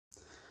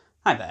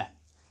Hi there.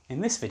 In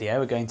this video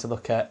we're going to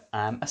look at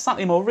a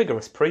slightly more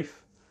rigorous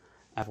proof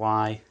of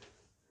why,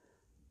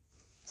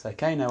 it's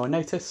okay, no one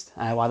noticed,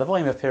 why the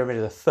volume of a pyramid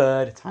is a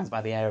third times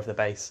by the area of the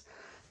base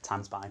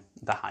times by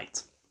the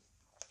height.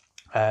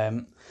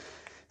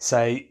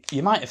 So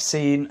you might have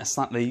seen a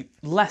slightly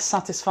less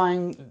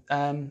satisfying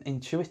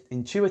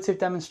intuitive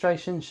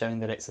demonstration showing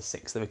that it's a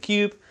sixth of a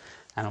cube,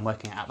 and I'm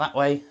working it out that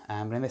way,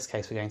 but in this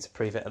case we're going to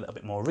prove it a little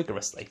bit more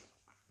rigorously.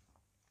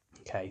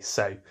 Okay,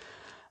 so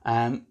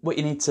what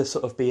you need to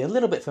sort of be a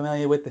little bit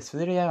familiar with this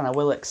video, and I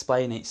will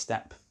explain each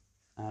step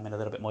in a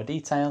little bit more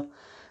detail,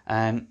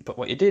 but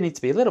what you do need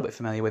to be a little bit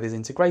familiar with is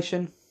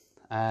integration,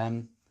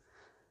 but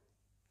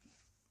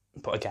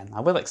again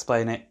I will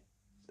explain it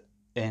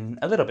in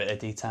a little bit of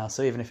detail,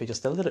 so even if you're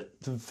just a little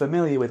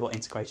familiar with what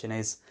integration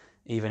is,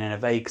 even in a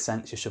vague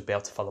sense, you should be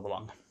able to follow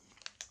along.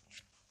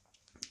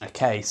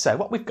 Okay, so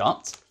what we've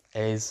got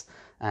is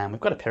we've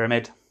got a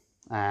pyramid,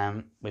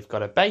 we've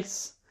got a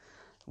base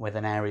with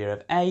an area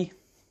of A,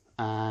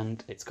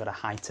 and it's got a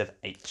height of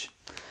h.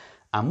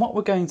 And what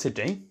we're going to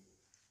do,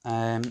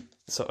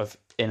 sort of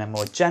in a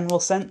more general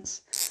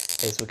sense,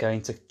 is we're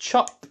going to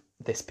chop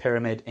this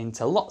pyramid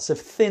into lots of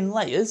thin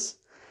layers,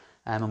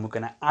 and we're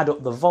going to add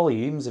up the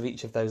volumes of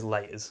each of those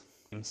layers.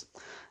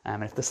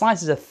 And if the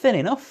slices are thin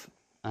enough,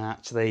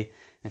 actually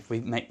if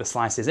we make the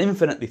slices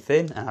infinitely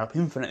thin and add up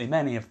infinitely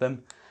many of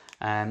them,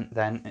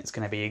 then it's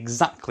going to be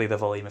exactly the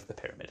volume of the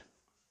pyramid.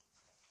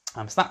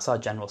 So that's our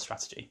general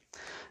strategy.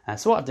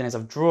 So what I've done is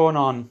I've drawn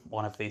on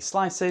one of these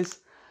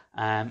slices,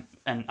 and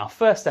our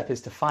first step is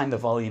to find the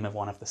volume of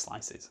one of the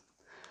slices.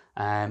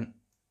 Now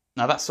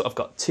that's sort of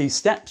got two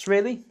steps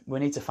really. We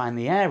need to find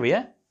the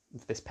area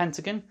of this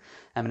pentagon,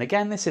 and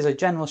again this is a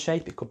general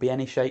shape, it could be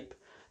any shape,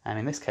 and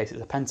in this case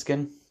it's a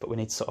pentagon, but we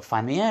need to sort of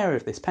find the area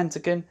of this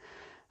pentagon,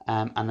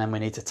 and then we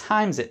need to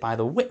times it by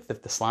the width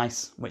of the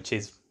slice, which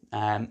is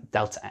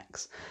delta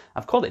x.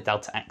 I've called it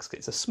delta x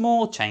because it's a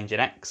small change in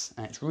x,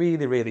 and it's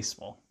really, really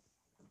small.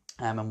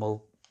 And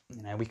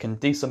we can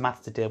do some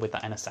math to deal with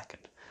that in a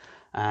second.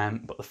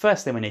 But the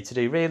first thing we need to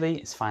do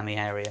really is find the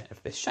area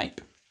of this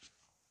shape.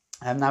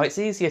 Now it's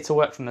easier to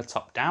work from the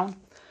top down.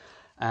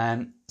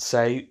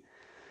 So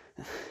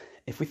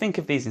if we think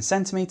of these in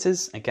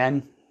centimetres,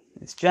 again,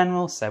 it's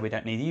general, so we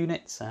don't need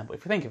units. But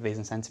if we think of these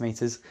in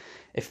centimetres,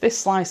 if this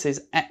slice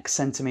is x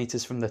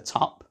centimetres from the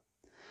top,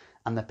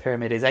 and the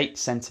pyramid is 8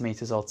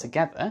 centimetres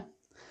altogether,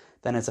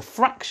 then as a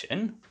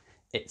fraction,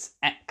 it's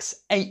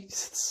x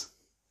eighths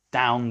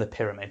down the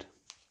pyramid.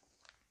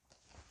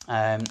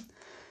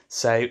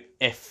 So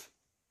if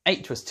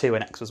h was 2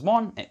 and x was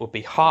 1, it would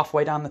be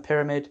halfway down the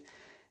pyramid.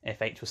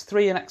 If h was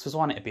 3 and x was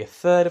 1, it'd be a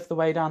third of the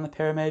way down the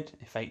pyramid.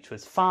 If h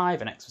was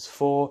 5 and x was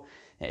 4,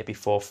 it'd be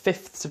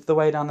 4/5 of the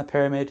way down the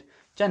pyramid.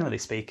 Generally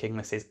speaking,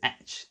 this is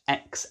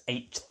x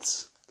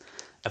eighths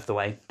of the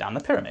way down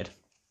the pyramid.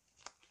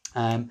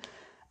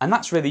 And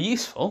that's really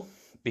useful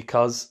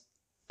because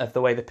of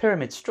the way the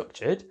pyramid's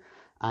structured.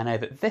 I know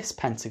that this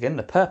pentagon,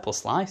 the purple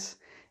slice,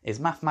 is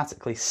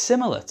mathematically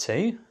similar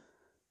to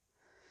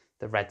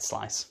the red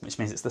slice, which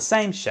means it's the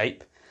same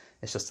shape,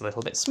 it's just a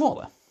little bit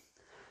smaller.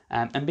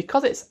 And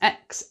because it's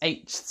x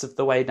eighths of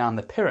the way down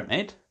the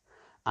pyramid,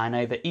 I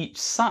know that each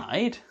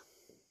side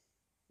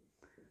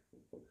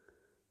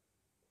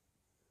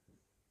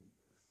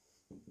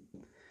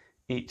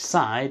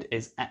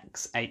is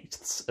x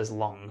eighths as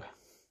long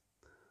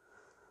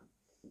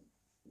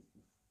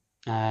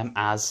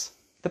as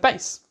the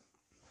base.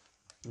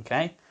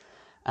 Okay,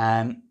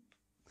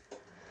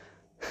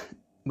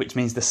 which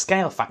means the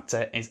scale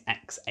factor is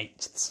x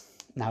eighths.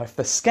 Now if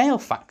the scale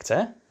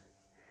factor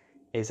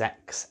is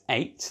x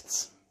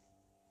eighths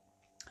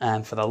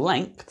for the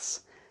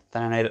lengths,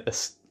 then I know that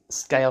the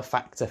scale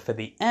factor for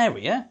the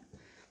area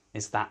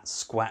is that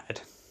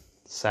squared.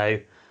 So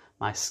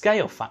my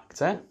scale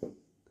factor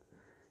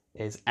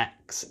is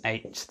x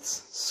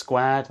eighths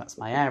squared, that's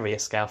my area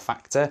scale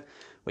factor,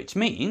 which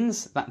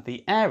means that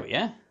the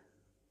area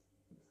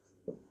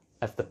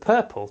of the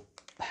purple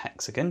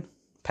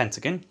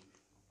pentagon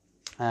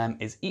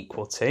is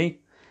equal to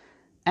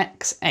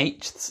x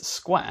eighths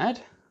squared,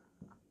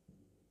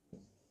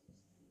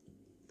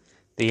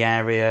 the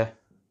area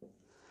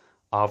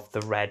of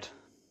the red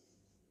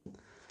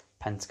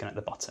pentagon at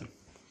the bottom.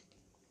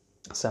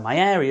 So my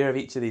area of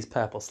each of these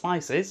purple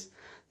slices,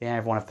 the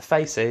area of one of the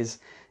faces,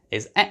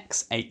 is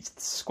x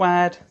eighths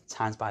squared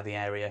times by the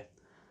area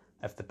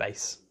of the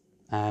base,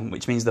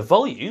 which means the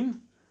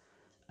volume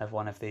of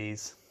one of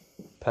these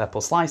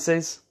purple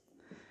slices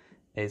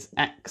is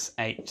x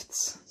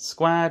eighths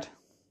squared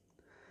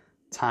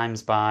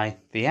times by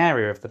the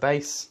area of the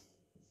base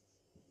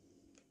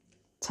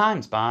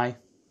times by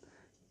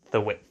the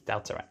width,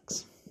 delta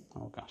x.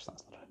 Oh gosh,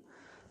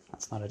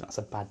 that's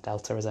a bad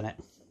delta, isn't it?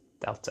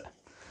 Delta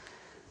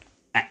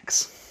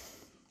x.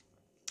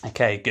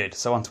 Okay, good.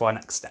 So on to our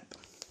next step.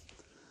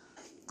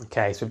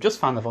 Okay, so we've just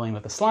found the volume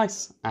of the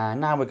slice, and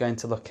now we're going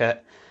to look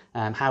at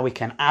how we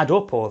can add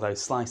up all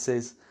those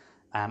slices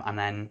and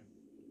then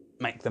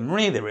make them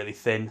really, really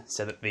thin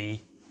so that the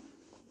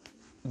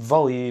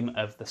volume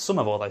of the sum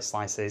of all those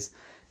slices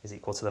is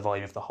equal to the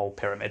volume of the whole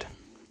pyramid.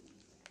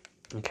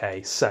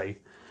 Okay, so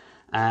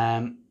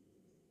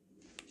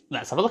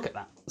let's have a look at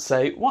that.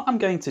 So what I'm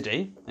going to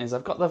do is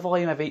I've got the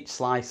volume of each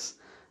slice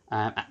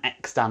at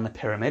x down the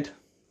pyramid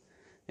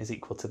is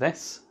equal to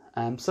this.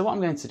 So what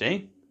I'm going to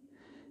do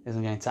is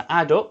I'm going to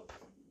add up.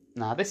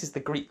 Now this is the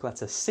Greek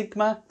letter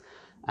sigma,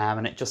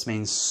 and it just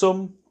means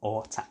sum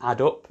or to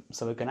add up.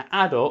 So we're going to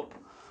add up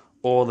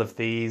all of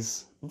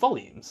these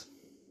volumes.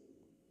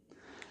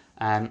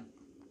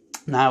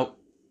 Now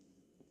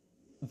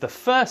the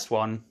first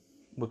one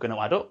we're going to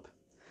add up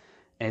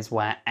is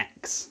where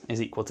x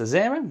is equal to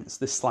 0. It's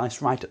this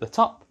slice right at the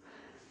top.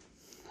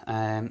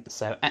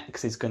 So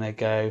x is going to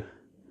go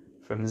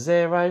from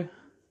 0,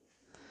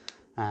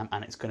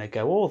 and it's going to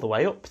go all the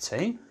way up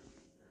to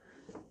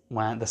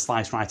where the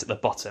slice right at the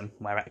bottom,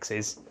 where x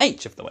is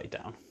h of the way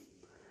down.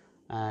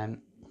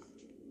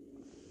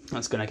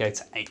 That's going to go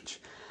to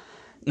h.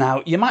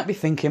 Now you might be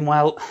thinking,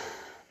 well,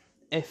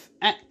 if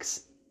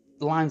x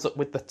lines up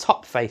with the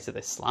top face of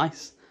this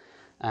slice,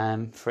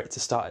 for it to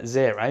start at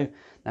 0,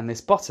 then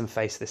this bottom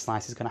face of this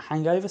slice is going to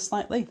hang over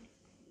slightly.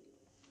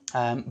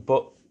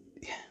 But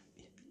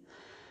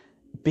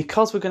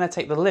because we're going to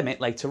take the limit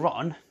later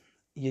on,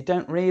 you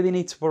don't really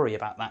need to worry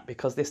about that,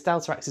 because this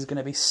delta x is going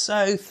to be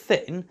so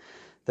thin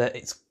that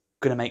it's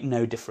going to make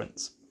no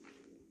difference,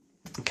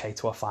 okay,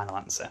 to our final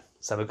answer.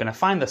 So we're going to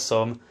find the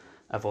sum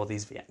of all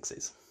these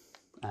vx's.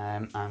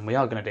 And we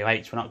are going to do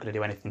h. We're not going to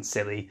do anything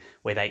silly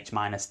with h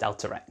minus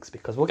delta x,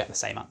 because we'll get the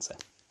same answer.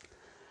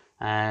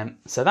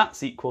 So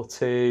that's equal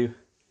to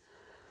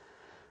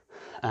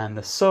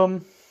the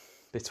sum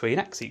between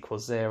x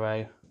equals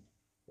 0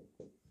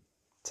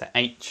 to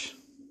h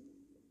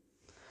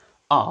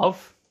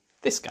of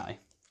this guy.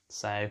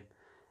 So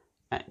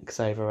x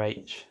over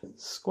h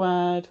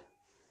squared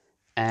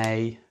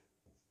a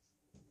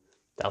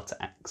delta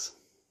x.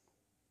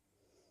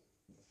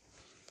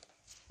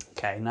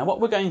 Okay, now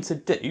what we're going to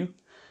do,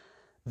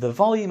 the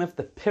volume of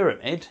the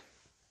pyramid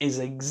is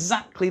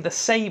exactly the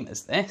same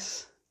as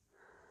this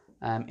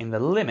in the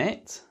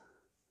limit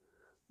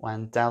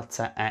when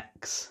delta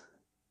x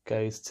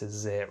goes to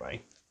 0.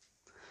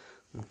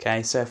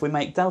 Okay, so if we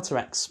make delta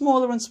x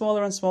smaller and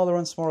smaller and smaller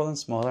and smaller and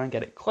smaller and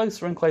get it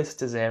closer and closer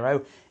to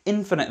 0,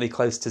 infinitely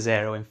close to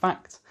 0 in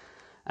fact,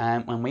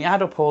 when we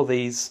add up all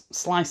these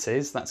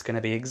slices, that's going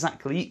to be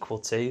exactly equal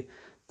to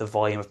the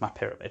volume of my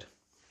pyramid.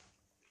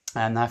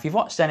 Now if you've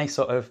watched any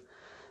sort of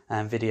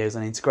videos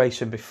on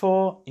integration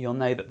before, you'll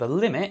know that the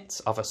limit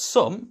of a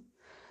sum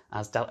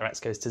as delta x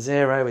goes to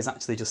 0 is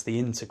actually just the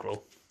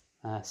integral.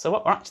 So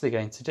what we're actually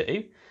going to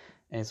do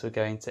is we're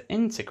going to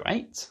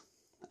integrate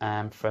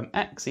from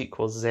x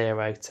equals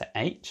 0 to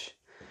h.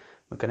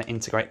 We're going to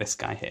integrate this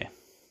guy here.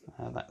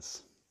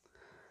 Let's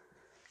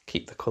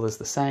keep the colours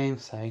the same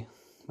so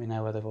we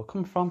know where they've all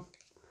come from.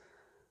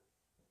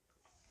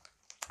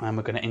 And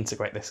we're going to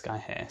integrate this guy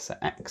here. So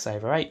x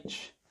over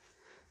h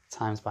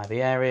times by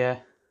the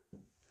area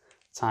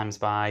times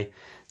by,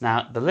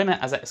 now the limit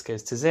as x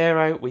goes to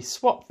 0, we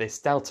swap this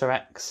delta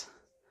x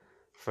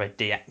for a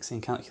dx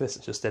in calculus.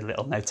 It's just a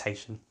little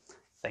notation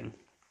thing.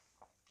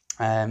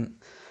 And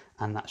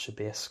that should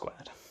be a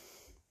squared.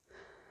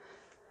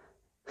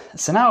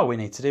 So now all we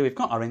need to do, we've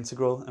got our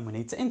integral and we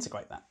need to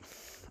integrate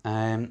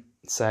that.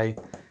 So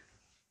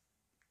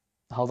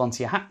hold on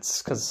to your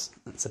hats because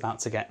it's about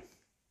to get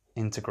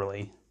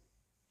integrally.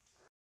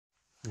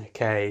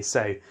 Okay,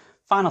 so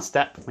final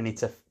step, we need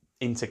to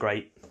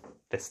integrate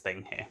this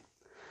thing here.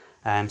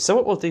 So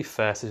what we'll do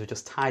first is we'll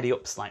just tidy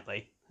up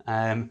slightly.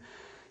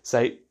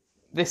 So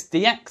this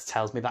dx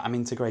tells me that I'm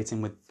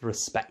integrating with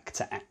respect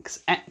to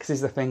x. X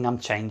is the thing I'm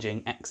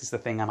changing, x is the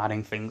thing I'm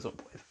adding things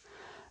up with.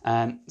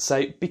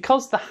 So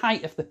because the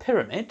height of the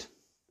pyramid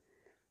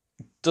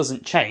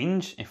doesn't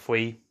change if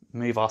we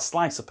move our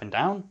slice up and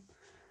down,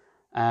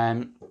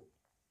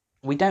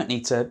 we don't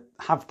need to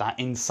have that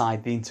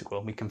inside the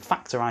integral. We can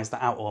factorise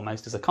that out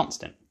almost as a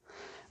constant.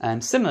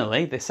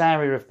 Similarly, this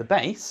area of the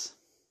base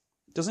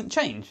doesn't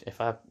change if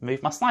I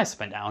move my slice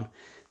up and down.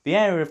 The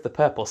area of the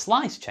purple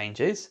slice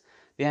changes,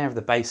 the area of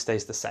the base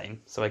stays the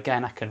same. So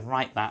again, I can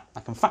write that,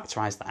 I can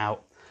factorise that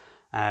out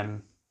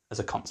as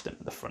a constant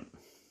at the front.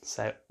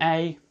 So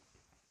a,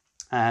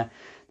 now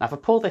if I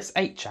pull this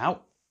h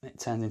out, it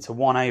turns into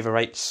 1 over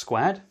h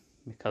squared,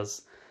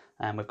 because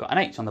we've got an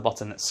h on the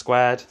bottom that's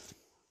squared.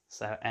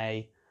 So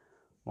a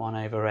 1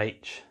 over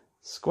h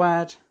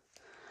squared,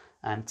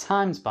 and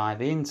times by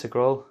the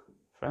integral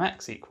from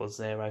x equals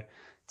 0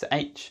 to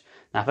h.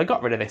 Now if I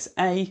got rid of this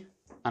a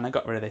and I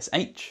got rid of this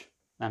h,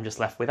 I'm just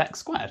left with x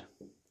squared.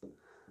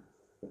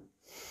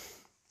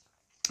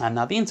 And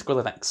now the integral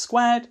of x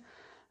squared,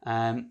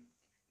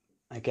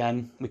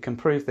 again, we can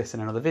prove this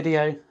in another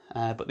video,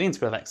 but the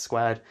integral of x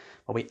squared,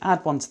 well, we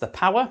add 1 to the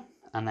power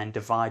and then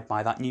divide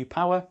by that new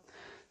power.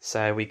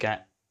 So we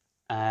get,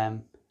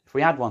 if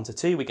we add 1 to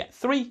 2, we get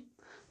 3,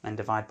 then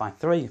divide by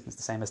 3. It's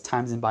the same as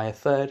timesing by a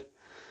third.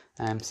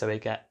 So we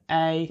get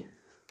a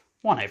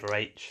 1 over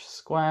h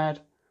squared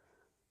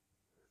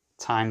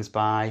times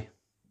by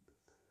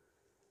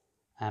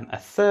a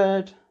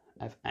third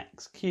of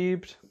x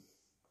cubed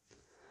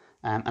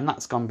and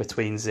that's gone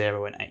between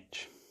 0 and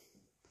h.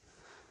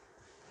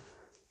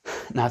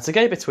 Now to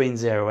go between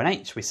 0 and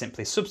h, we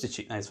simply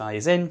substitute those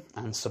values in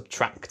and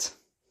subtract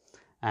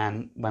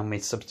when we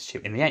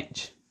substitute in the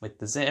h with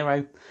the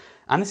 0.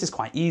 And this is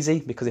quite easy,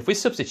 because if we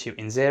substitute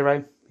in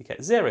 0, we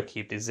get 0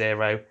 cubed is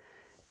 0,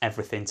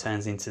 everything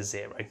turns into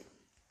 0.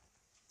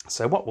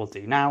 So what we'll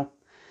do now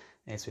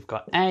is we've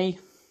got a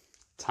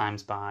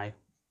times by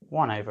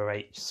 1 over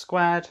h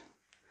squared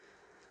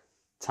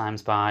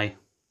times by,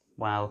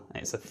 well,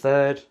 it's a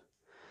third.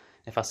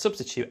 If I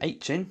substitute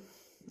h in,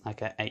 I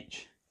get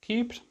h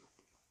cubed.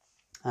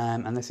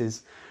 And this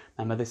is,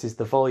 remember, this is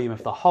the volume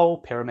of the whole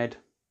pyramid.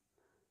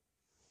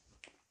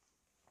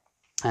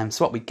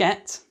 So what we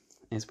get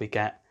is we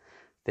get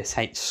this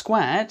h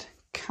squared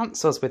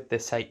cancels with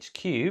this h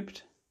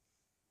cubed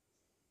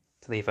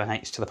to leave an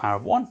h to the power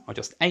of 1, or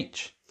just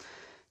h.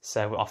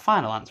 So our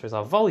final answer is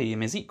our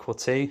volume is equal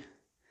to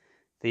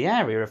the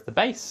area of the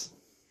base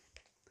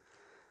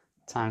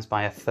times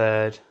by a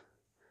third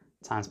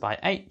times by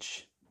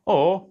h,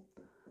 or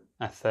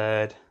a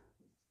third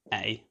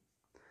a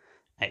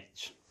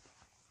h,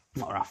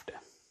 what we're after.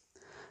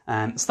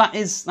 So that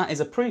is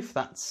a proof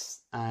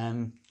that's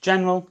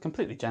general,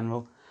 completely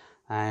general.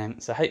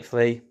 So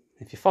hopefully,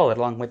 if you followed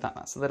along with that,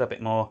 that's a little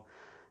bit more.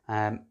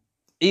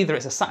 Either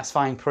it's a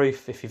satisfying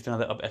proof if you've done a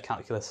little bit of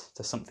calculus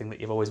to something that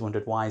you've always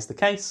wondered why is the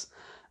case,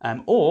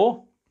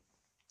 or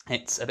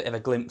it's a bit of a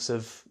glimpse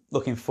of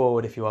looking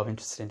forward if you are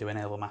interested in doing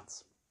A-level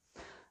maths,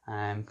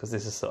 because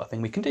this is the sort of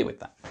thing we can do with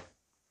that.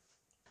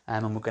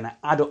 And we're going to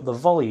add up the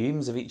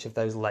volumes of each of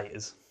those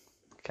layers.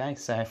 Okay,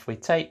 so if we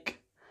take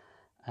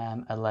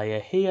a layer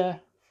here,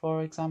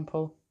 for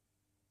example.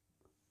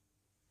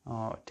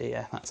 Oh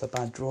dear, that's a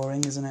bad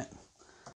drawing, isn't it?